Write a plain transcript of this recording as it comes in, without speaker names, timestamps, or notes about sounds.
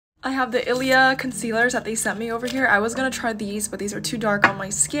I have the Ilia concealers that they sent me over here. I was gonna try these, but these are too dark on my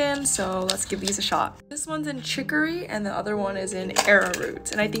skin, so let's give these a shot. This one's in chicory and the other one is in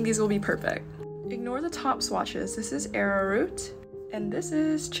arrowroot, and I think these will be perfect. Ignore the top swatches. This is arrowroot and this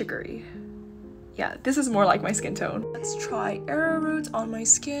is chicory. Yeah, this is more like my skin tone. Let's try arrowroot on my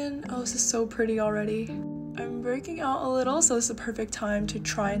skin. Oh, this is so pretty already. I'm breaking out a little, so this is the perfect time to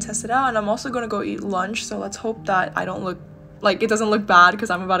try and test it out. And I'm also gonna go eat lunch, so let's hope that I don't look like it doesn't look bad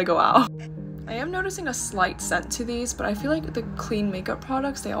because I'm about to go out. I am noticing a slight scent to these, but I feel like the clean makeup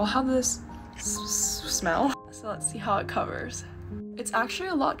products, they all have this smell. So let's see how it covers. It's actually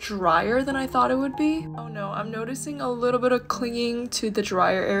a lot drier than I thought it would be. Oh no, I'm noticing a little bit of clinging to the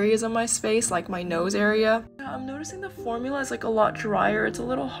drier areas of my face, like my nose area. Yeah, I'm noticing the formula is like a lot drier. It's a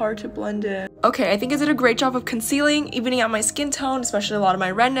little hard to blend in. Okay, I think I did a great job of concealing, evening out my skin tone, especially a lot of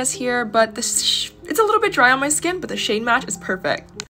my redness here, but it's a little bit dry on my skin, but the shade match is perfect.